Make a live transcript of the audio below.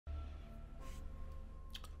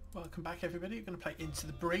Welcome back everybody. We're going to play Into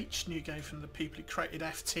the Breach, new game from the people who created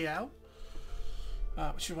FTL,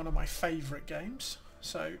 which is one of my favourite games.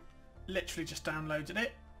 So literally just downloaded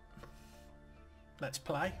it. Let's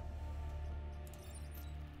play.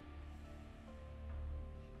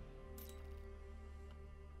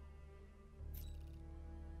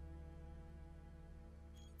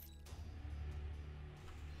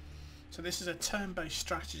 So this is a turn-based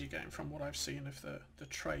strategy game from what I've seen of the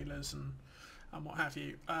trailers and what have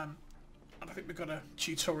you. And I think we've got a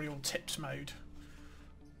tutorial tips mode.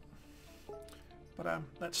 But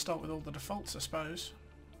let's start with all the defaults, I suppose.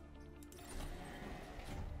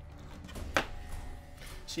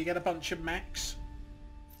 So you get a bunch of mechs.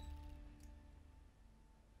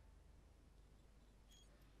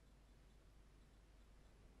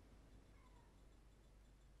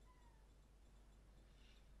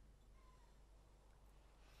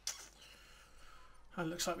 And it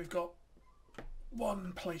looks like we've got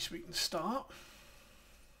one place we can start,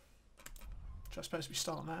 which I suppose we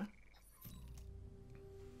start now.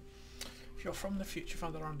 If you're from the future,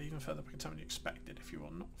 find the land even further back in time than you expected. If you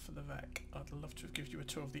are not for the VEC, I'd love to have given you a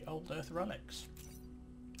tour of the old Earth relics.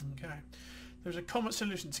 Okay. There's a common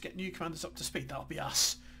solution to get new commanders up to speed. That'll be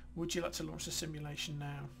us. Would you like to launch the simulation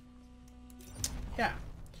now? Yeah.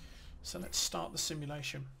 So let's start the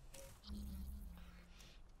simulation.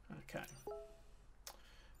 Okay.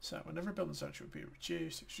 So whenever a building's energy will be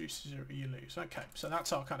reduced, it's reduced to 0, you lose. Okay, so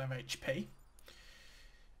that's our kind of HP.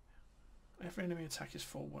 Every enemy attack is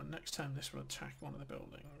 4-1. Next turn this will attack one of the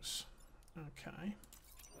buildings. Okay.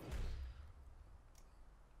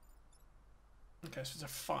 Okay, so it's a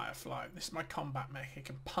Firefly. This is my combat mech. It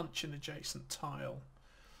can punch an adjacent tile.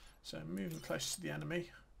 So moving close to the enemy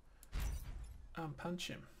and punch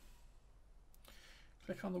him.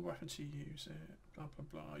 Click on the weapon to use it. Blah blah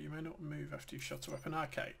blah. You may not move after you've shot a weapon.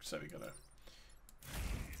 Okay, so we gotta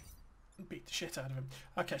beat the shit out of him.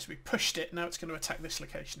 Okay, so we pushed it. Now it's going to attack this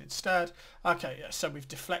location instead. Okay, yeah. So we've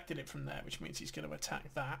deflected it from there, which means he's going to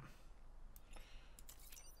attack that,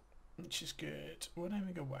 which is good. We're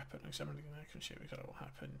naming a weapon. Examining an action shoot. What will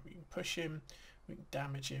happen? We can push him. We can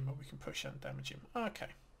damage him, or we can push and damage him. Okay.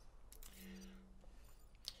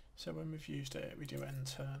 So when we've used it, we do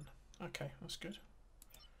end turn. Okay, that's good.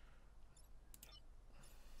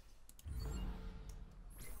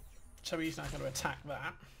 So he's now going to attack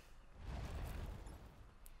that.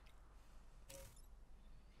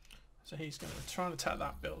 So he's going to try and attack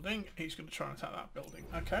that building. He's going to try and attack that building.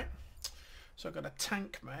 Okay. So I've got a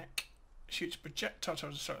tank mech. Shoots projectile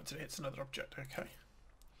towards the until it hits another object. Okay.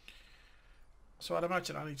 So I'd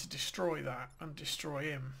imagine I need to destroy that and destroy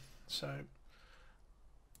him. So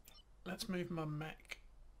let's move my mech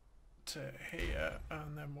to here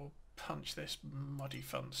and then we'll punch this muddy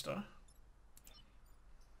funster.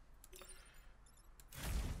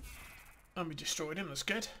 And we destroyed him, that's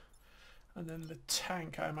good. And then the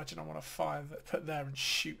tank, I imagine I want to fire that, put there and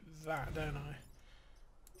shoot that, don't I?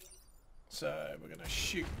 So we're going to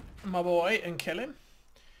shoot my boy and kill him.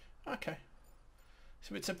 Okay.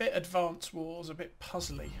 So it's a bit Advance Wars, a bit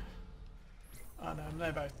puzzly. And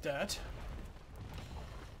they're both dead.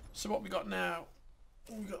 So what we got now,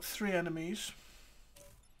 we've got 3 enemies.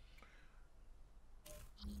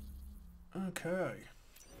 Okay.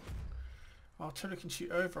 Artillery can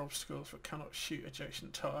shoot over obstacles but cannot shoot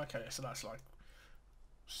adjacent tile. Okay, so that's like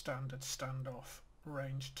standard standoff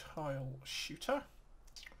range tile shooter.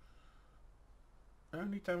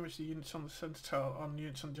 Only damage the units on the centre tile on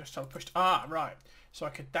units on the just tile pushed. Ah, right. So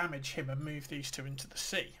I could damage him and move these 2 into the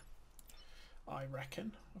sea. I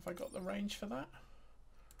reckon. Have I got the range for that?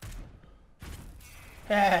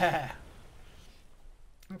 Yeah.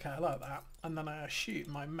 Okay, I like that. And then I shoot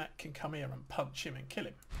my mech can come here and punch him and kill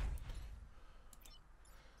him.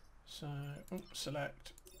 So,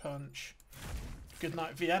 select, punch. Good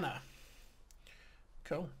night, Vienna.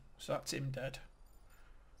 Cool. So that's him dead.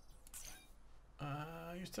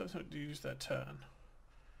 You still have to use their turn.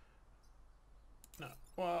 No.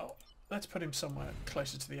 Well, let's put him somewhere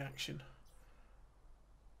closer to the action.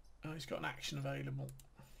 Oh, he's got an action available.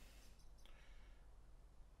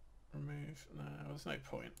 Remove. No, there's no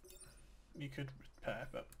point. You could repair,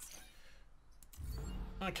 but...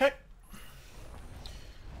 Okay.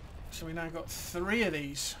 So we now got 3 of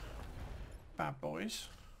these bad boys.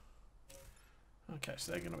 Okay,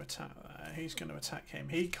 so they're going to attack there. He's going to attack him.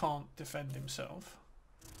 He can't defend himself.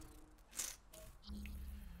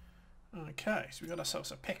 Okay, so we got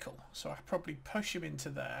ourselves a pickle. So I probably push him into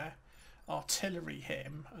there, artillery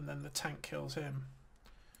him, and then the tank kills him.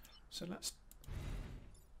 So let's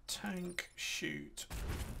tank shoot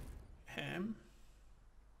him.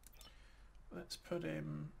 Let's put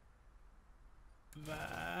him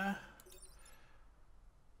there.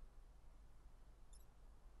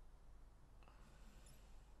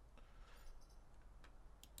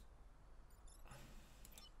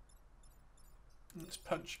 Let's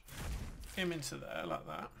punch him into there like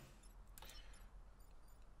that.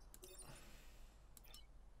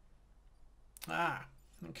 Ah,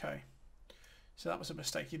 okay. So that was a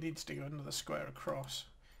mistake. He needs to go another square across.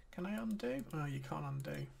 Can I undo? Oh, you can't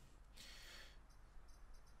undo.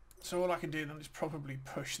 So all I can do then is probably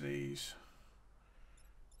push these.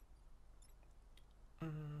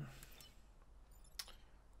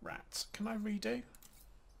 Rats. Can I redo?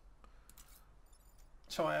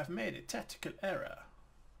 So I have made a tactical error.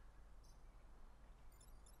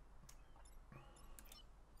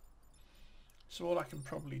 So all I can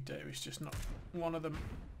probably do is just knock one of them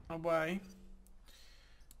away.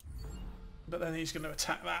 But then he's going to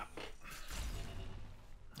attack that.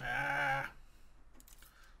 Ah.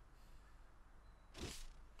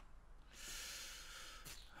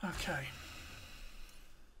 Okay.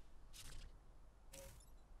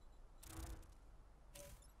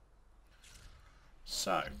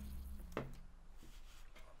 So,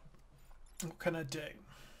 what can I do?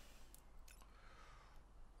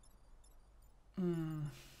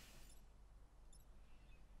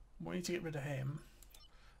 We need to get rid of him.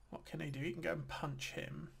 What can he do? He can go and punch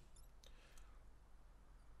him.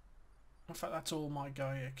 In fact, that's all my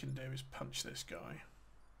guy here can do is punch this guy.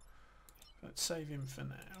 Let's save him for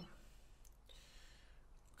now.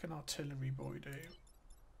 What can artillery boy do?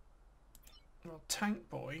 Well, tank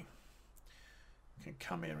boy can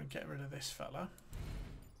come here and get rid of this fella.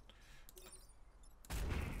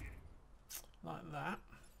 Like that.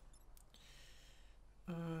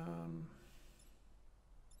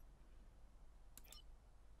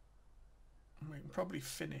 We can probably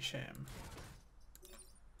finish him.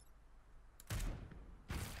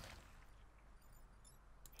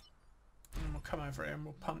 And we'll come over here and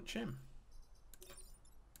we'll punch him.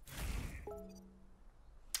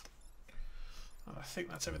 And I think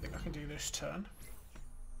that's everything I can do this turn.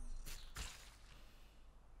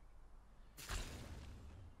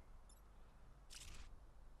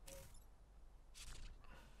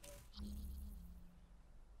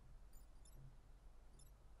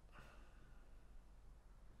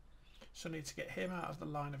 So I need to get him out of the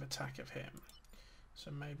line of attack of him.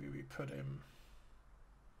 So maybe we put him...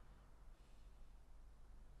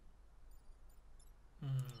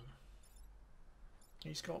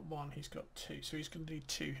 He's got one, he's got two. So he's going to need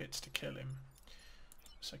 2 hits to kill him.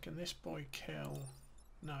 So can this boy kill...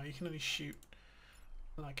 No, he can only shoot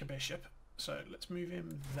like a bishop. So let's move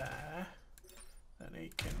him there. Then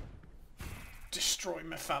he can destroy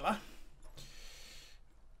my fella.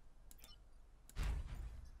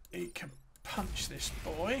 He can punch this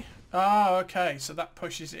boy. Oh, okay. So that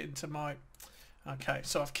pushes it into my... Okay,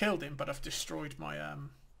 so I've killed him, but I've destroyed my...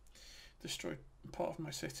 destroyed part of my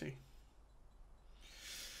city.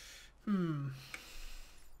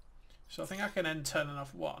 So I think I can end turning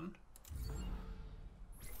off 1.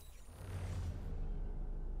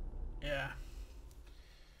 Yeah.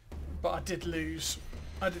 But I did lose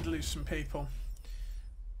some people.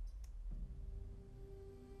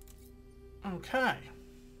 Okay.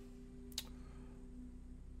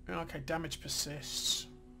 Okay, damage persists.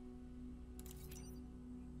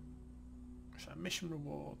 So mission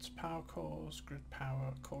rewards, power cores, grid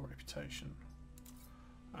power, core reputation.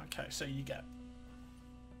 Okay, so you get...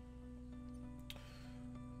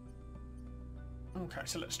 Okay,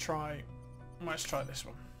 so let's try this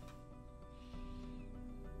one.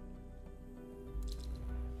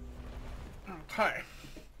 Okay.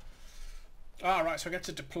 Alright, so I get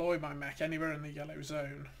to deploy my mech anywhere in the yellow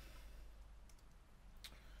zone.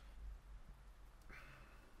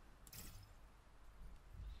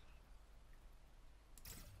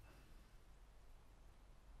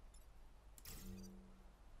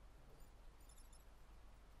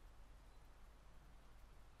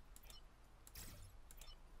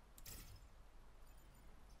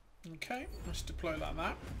 Okay, let's deploy like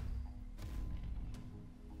that.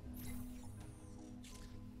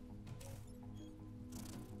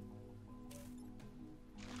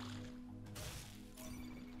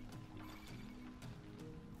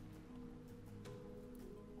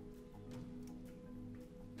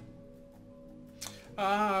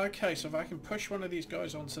 Ah, okay, so if I can push one of these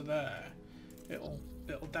guys onto there, it'll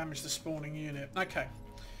damage the spawning unit. Okay.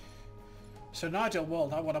 So in an ideal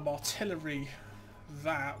world, I want to artillery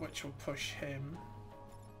that, which will push him.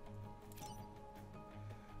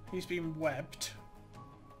 He's been webbed.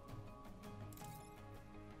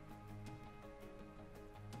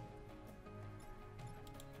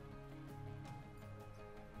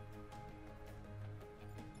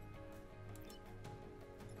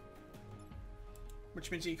 Which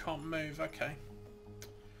means he can't move, okay.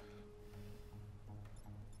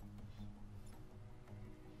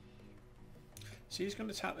 So he's going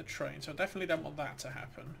to attack the train, so I definitely don't want that to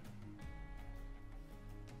happen.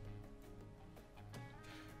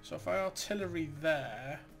 So if I artillery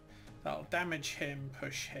there, that'll damage him,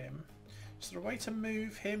 push him. Is there a way to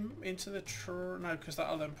move him into the no, because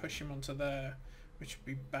that'll then push him onto there, which would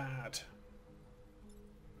be bad.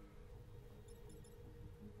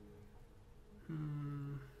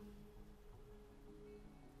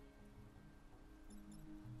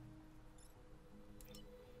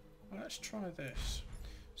 Well, let's try this.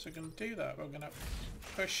 So we're going to do that. We're going to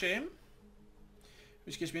push him,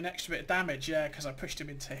 which gives me an extra bit of damage, yeah, because I pushed him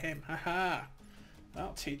into him. Haha!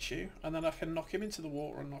 That'll teach you. And then I can knock him into the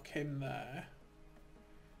water and knock him there.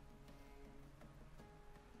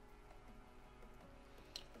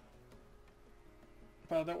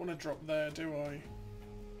 But I don't want to drop there, do I?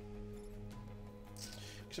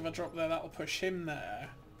 Because if I drop there, that'll push him there.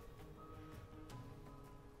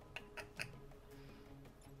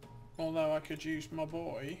 Although I could use my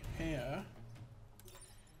boy here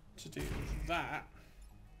to do that.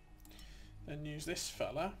 Then use this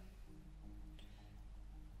fella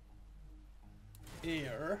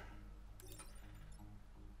here.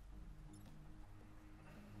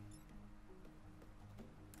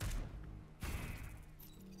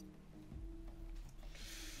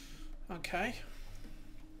 Okay.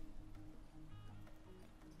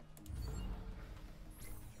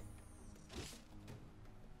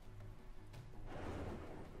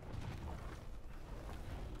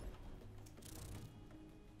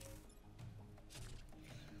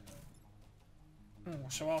 Oh,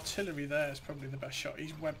 so artillery there is probably the best shot.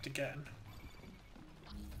 He's webbed again.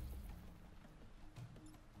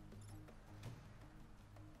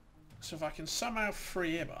 So if I can somehow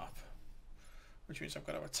free him up, which means I've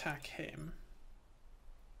got to attack him.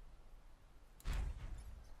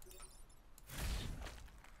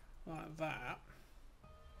 Like that.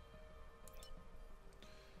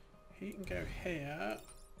 He can go here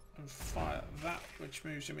and fire that, which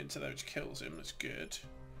moves him into there, which kills him. That's good.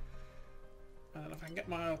 And then if I can get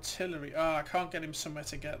my artillery... Ah, I can't get him somewhere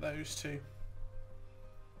to get those two.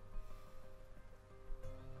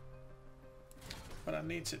 But I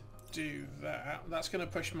need to do that. That's going to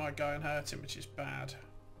push my guy and hurt him, which is bad.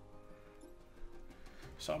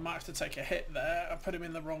 So I might have to take a hit there. I put him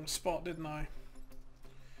in the wrong spot, didn't I?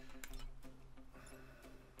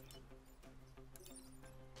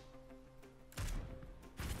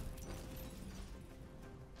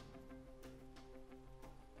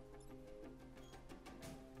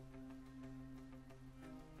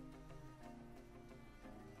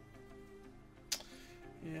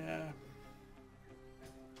 Yeah.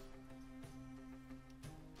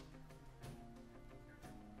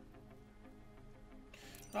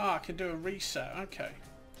 Ah, I can do a reset. Okay.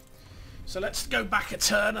 So let's go back a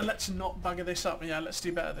turn and let's not bugger this up. Yeah, let's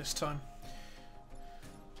do better this time.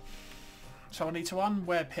 So I need to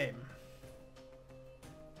unweb him.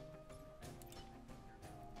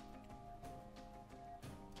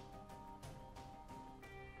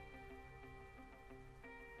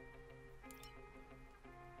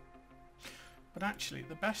 But actually,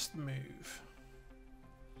 the best move...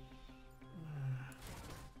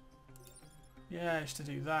 yeah, is to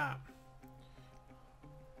do that.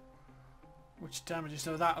 Which damages...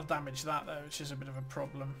 no, that'll damage that though, which is a bit of a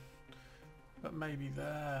problem. But maybe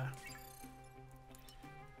there.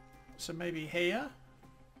 So maybe here?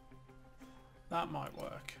 That might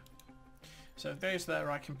work. So if there's there,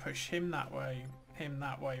 I can push him that way,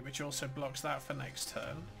 which also blocks that for next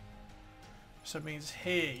turn. So it means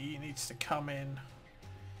he needs to come in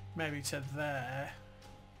maybe to there.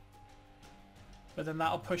 But then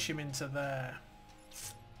that'll push him into there.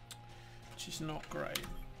 Which is not great.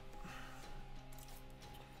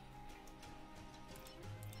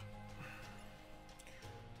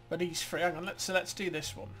 But he's free. Hang on, let's do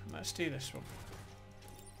this one. Let's do this one.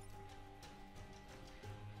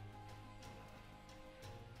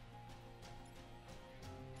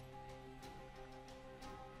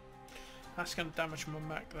 That's going to damage my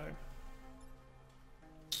mech though.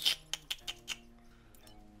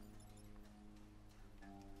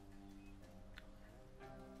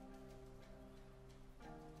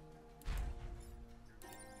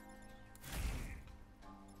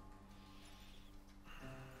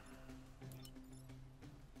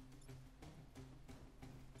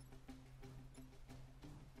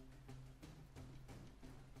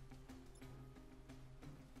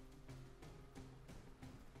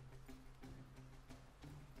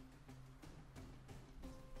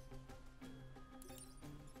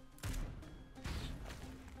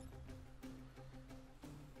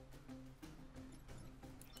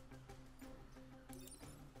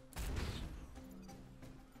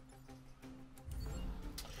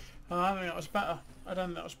 Oh, I think that was better. I don't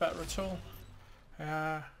think that was better at all.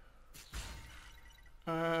 That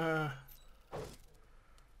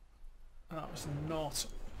was not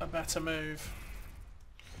a better move.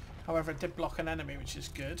 However, it did block an enemy, which is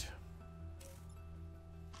good.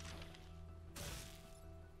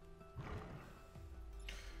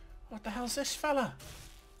 What the hell's this fella?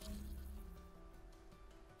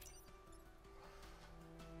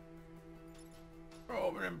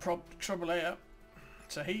 Oh, we're in trouble here.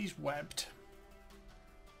 So he's webbed.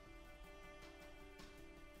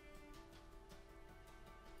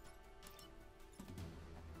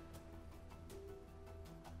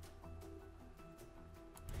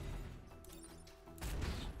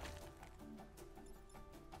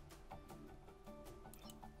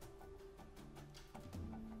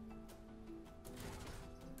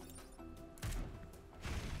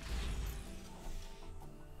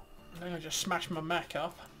 I think I just smashed my mech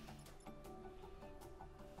up.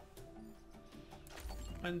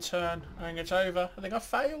 And turn. I think it's over. I think I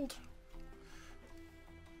failed.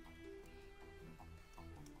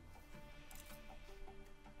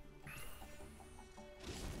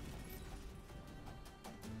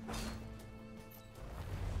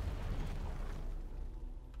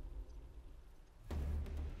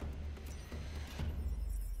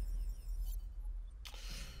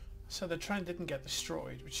 So the train didn't get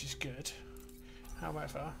destroyed, which is good.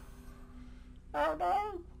 However... Oh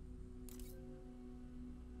no!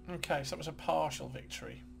 Okay, so that was a partial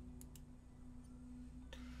victory.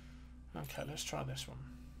 Okay, let's try this one.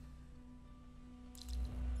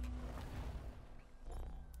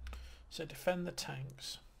 So defend the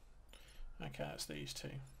tanks. Okay, that's these two.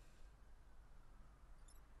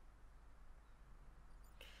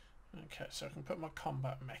 Okay, so I can put my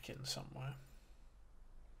combat mech in somewhere.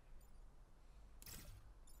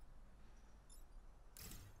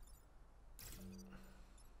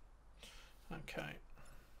 Okay.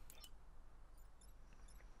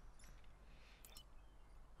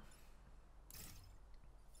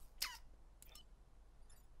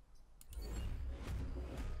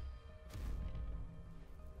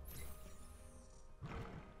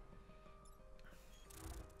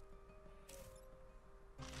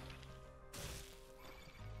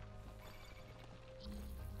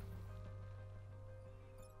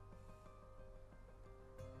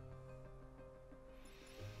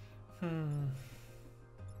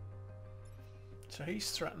 So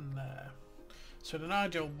he's threatened there. So in an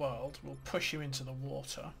ideal world, we'll push him into the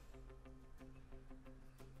water.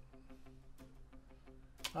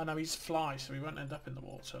 Oh no, he's fly, so he won't end up in the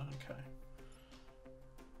water. Okay.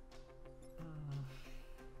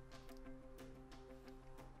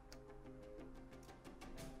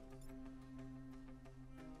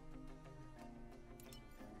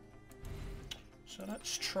 So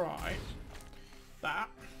let's try that.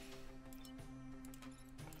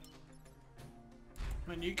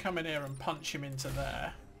 And you come in here and punch him into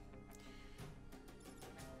there.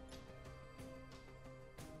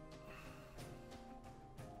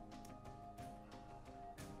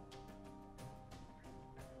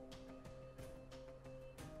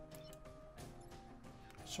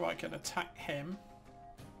 So I can attack him.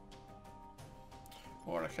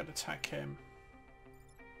 Or I could attack him.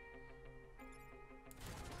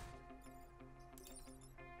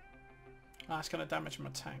 That's going to damage my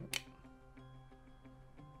tank.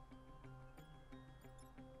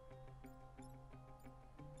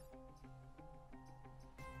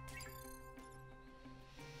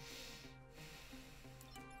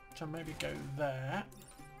 So maybe go there.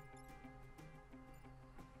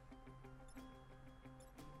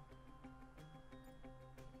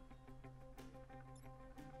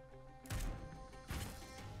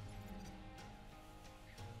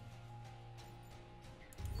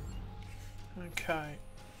 Okay.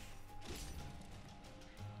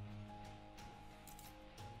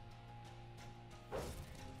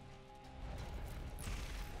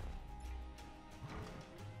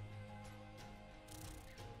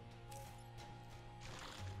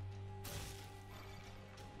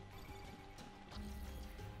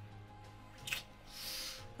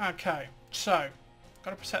 Okay, so got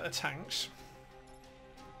to protect the tanks.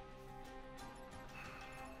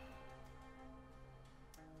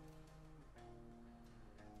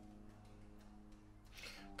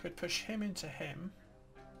 Could push him into him.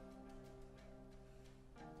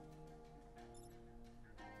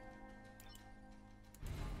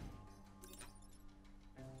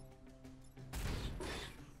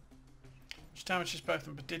 Which damages both of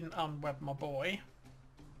them but didn't unweb my boy.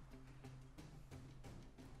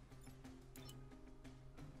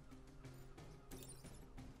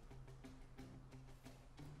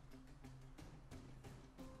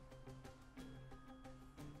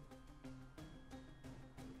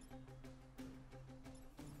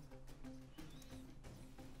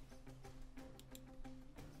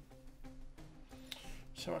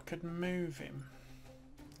 So I could move him.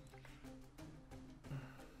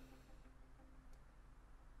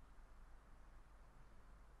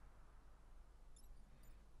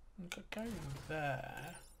 I could go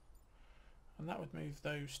there, and that would move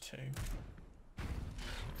those two.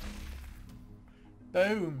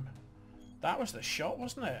 Boom! That was the shot,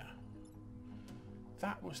 wasn't it?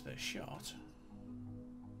 That was the shot.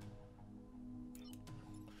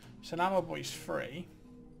 So now my boy's free.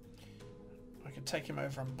 I can take him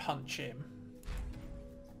over and punch him.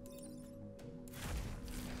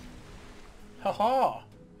 Haha!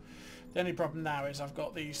 The only problem now is I've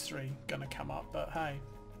got these three gonna come up, but hey.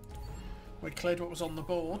 We cleared what was on the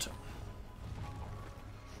board.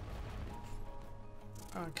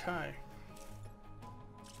 Okay.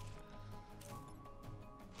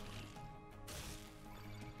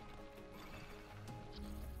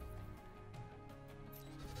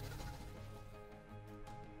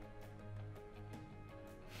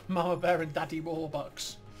 Mama Bear and Daddy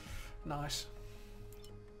Warbucks. Nice.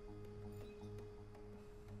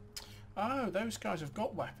 Oh, those guys have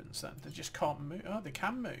got weapons then. They just can't move. Oh, they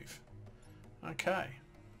can move. Okay.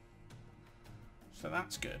 So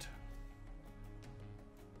that's good.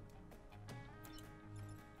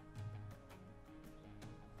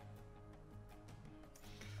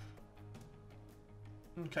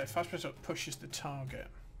 Okay, fast pursuit pushes the target.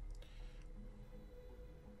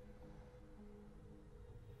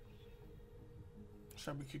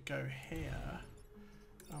 So we could go here,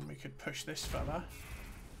 and we could push this fella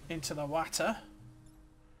into the water.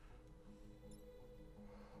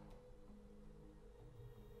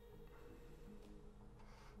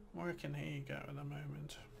 Where can he go at the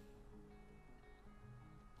moment?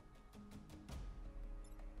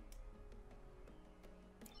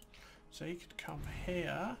 So he could come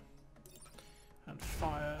here and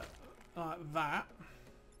fire like that.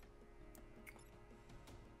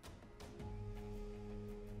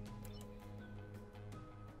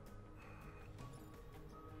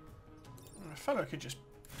 A fellow could just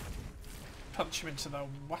punch him into the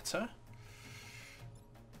water.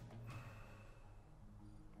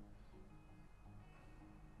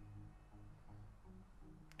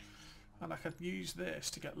 And I could use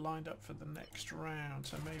this to get lined up for the next round.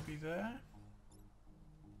 So maybe there.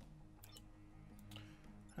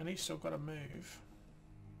 And he's still got to move.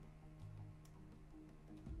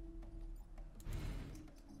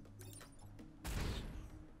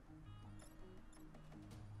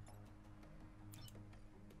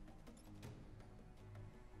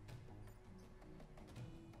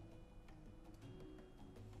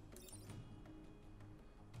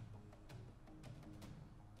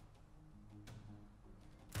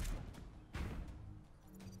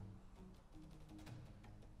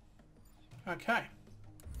 Okay.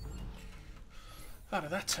 How did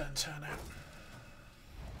that turn out?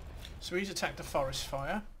 So he's attacked the forest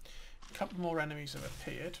fire. A couple more enemies have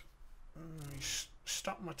appeared. He's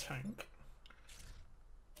stuck my tank.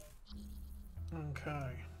 Okay.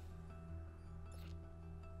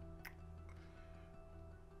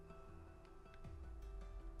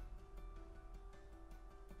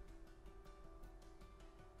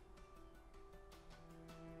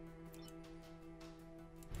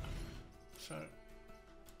 So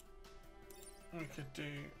we could do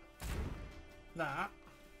that.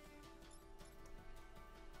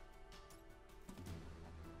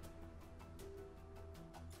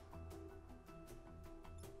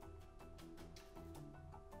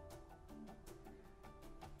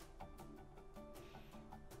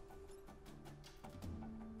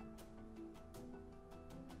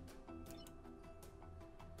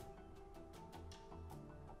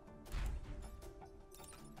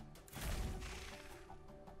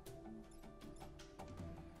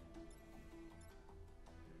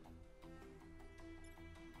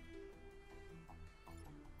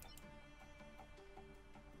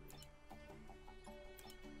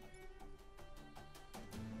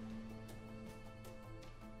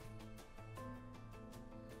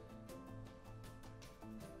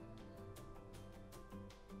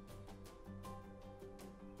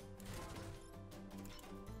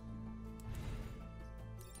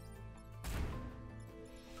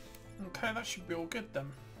 Okay, that should be all good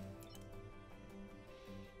then.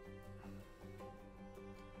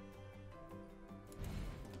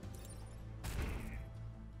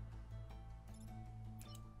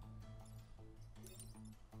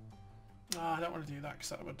 I don't want to do that because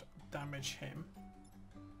that would damage him.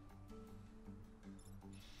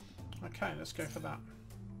 Okay, let's go for that.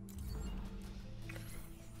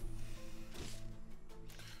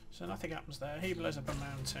 So nothing happens there. He blows up a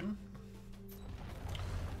mountain.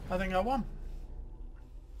 I think I won.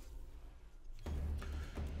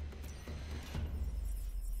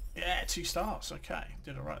 2 stars. Okay,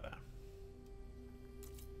 did it right there.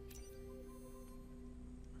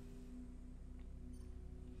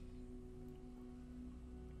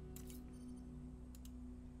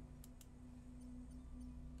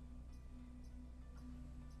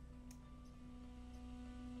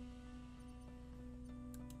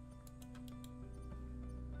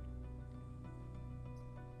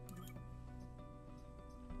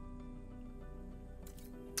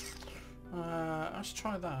 Let's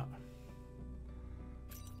try that.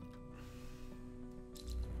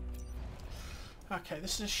 Okay,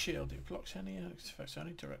 this is a shield. It blocks any negative effects.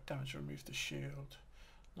 Only direct damage will remove the shield.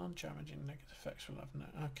 Non-damaging negative effects will have no...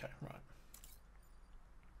 Okay, right.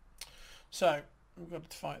 So, we've got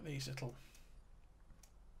to fight these little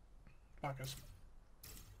buggers.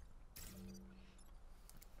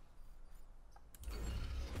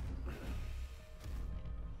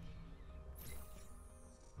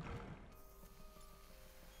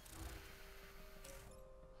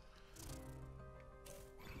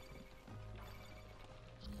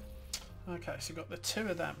 Okay, so you've got the 2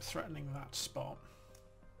 of them threatening that spot.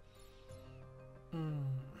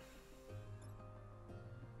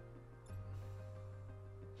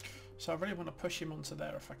 So I really want to push him onto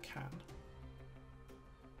there if I can.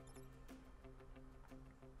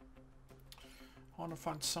 I want to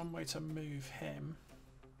find some way to move him.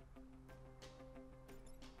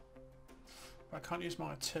 But I can't use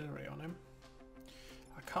my artillery on him.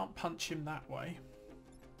 I can't punch him that way.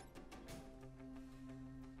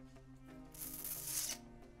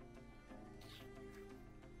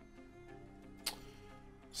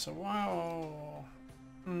 So wow,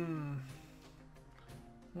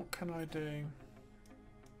 what can I do?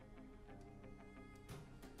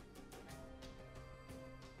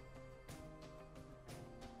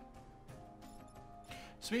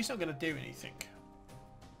 So he's not going to do anything.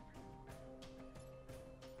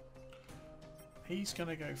 He's going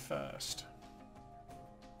to go first.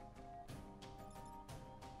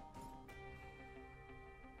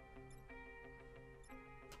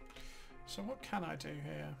 So what can I do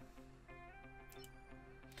here?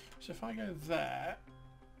 So if I go there,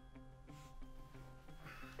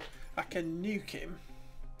 I can nuke him.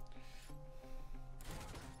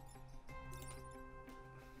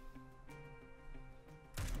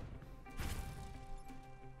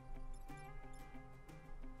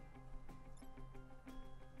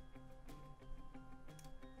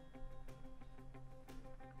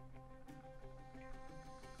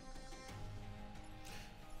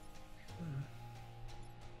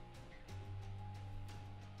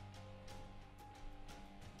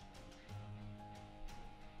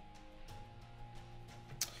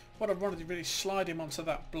 What I wanted to really slide him onto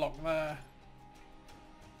that block there.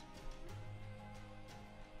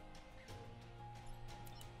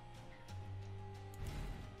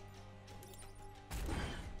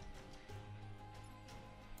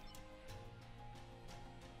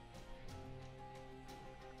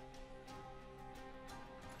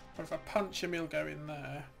 But if I punch him, he'll go in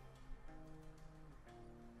there.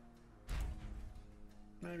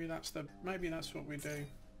 Maybe that's what we do.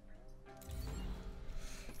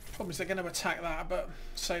 Problem is they're going to attack that, but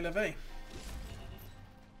c'est la vie.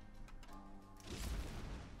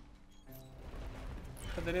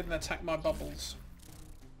 But they didn't attack my bubbles.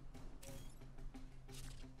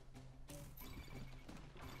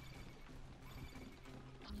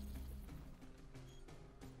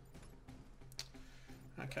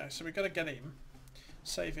 Okay, so we've got to get him,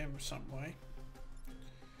 save him some way.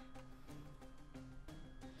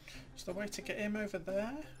 Is there a way to get him over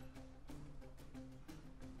there?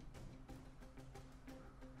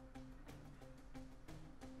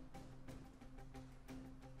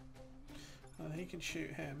 He can shoot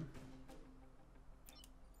him.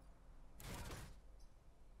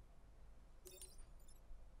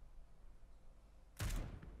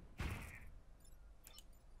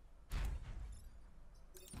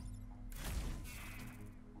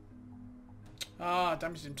 Ah,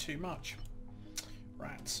 damaged him too much.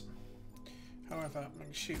 Rats. However, I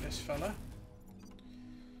can shoot this fella.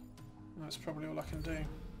 That's probably all I can do.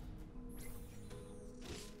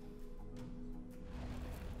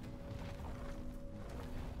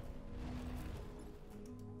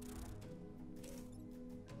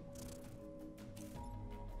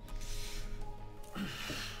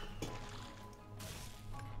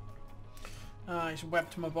 He's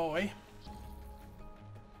webbed my boy.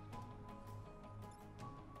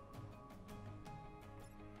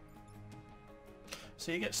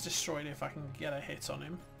 So he gets destroyed if I can get a hit on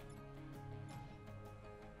him.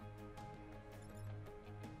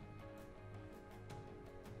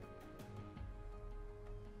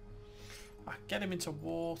 I get him into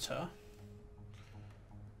water.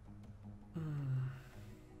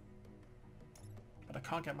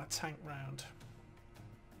 can't get my tank round.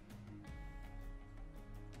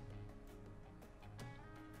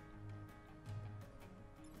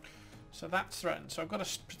 So that's threatened, so I've got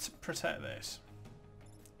to protect this.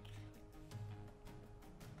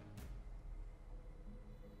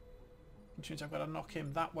 Which means I've got to knock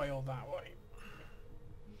him that way or that way.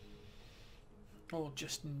 Or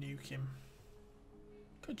just nuke him.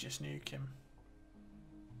 Could just nuke him.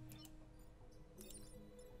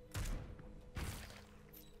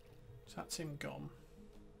 So that's him gone.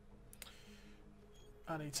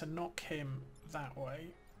 I need to knock him that way.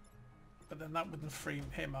 But then that wouldn't free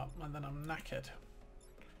him up and then I'm knackered.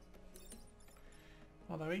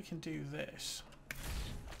 Although he can do this.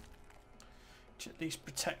 Which at least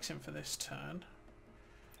protects him for this turn.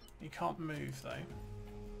 He can't move though.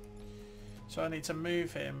 So I need to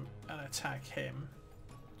move him and attack him.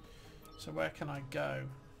 So where can I go?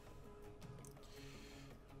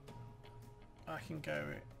 I can go...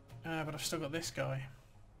 but I've still got this guy.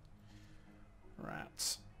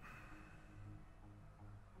 Rats.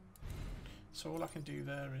 So all I can do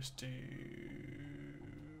there is do...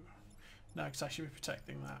 No, because I should be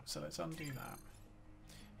protecting that. So let's undo that.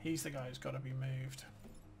 He's the guy who's got to be moved.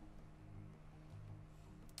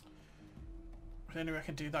 The only way I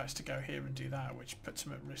can do that is to go here and do that, which puts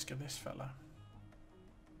him at risk of this fella.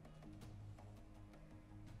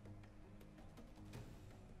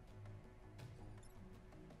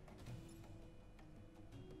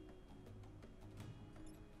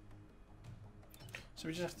 So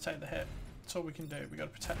we just have to take the hit. That's all we can do. We've got to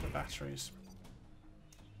protect the batteries.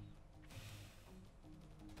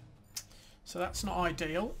 So that's not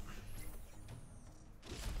ideal.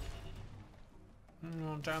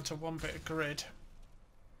 I'm down to one bit of grid.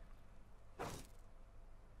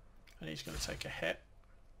 And he's going to take a hit.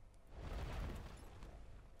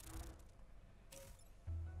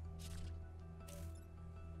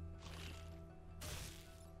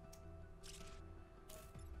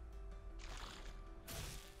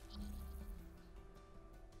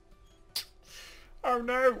 Oh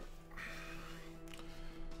no!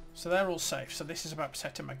 So they're all safe. So this is about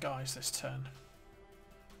protecting my guys this turn.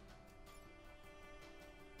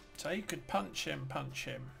 So you could punch him.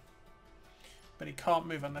 But he can't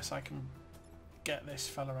move unless I can get this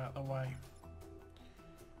fella out of the way.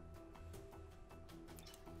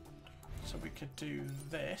 So we could do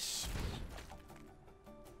this.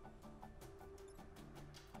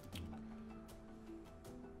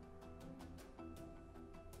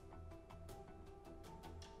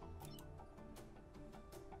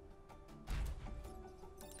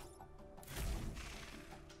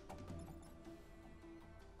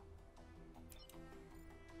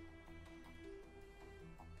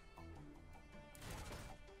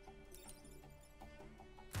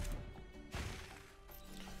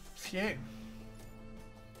 Phew.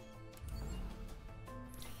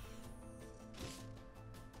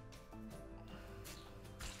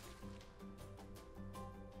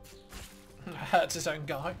 That's his own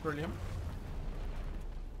guy, brilliant.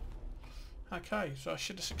 Okay, so I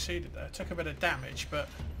should have succeeded there. Took a bit of damage, but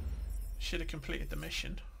should have completed the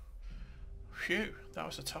mission. Phew, that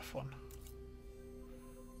was a tough one.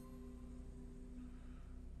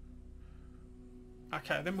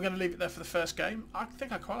 Okay, then we're going to leave it there for the first game. I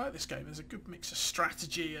think I quite like this game. There's a good mix of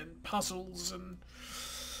strategy and puzzles and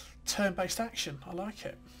turn-based action. I like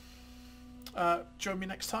it. Join me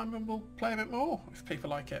next time and we'll play a bit more if people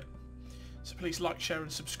like it. So please like, share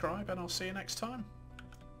and subscribe and I'll see you next time.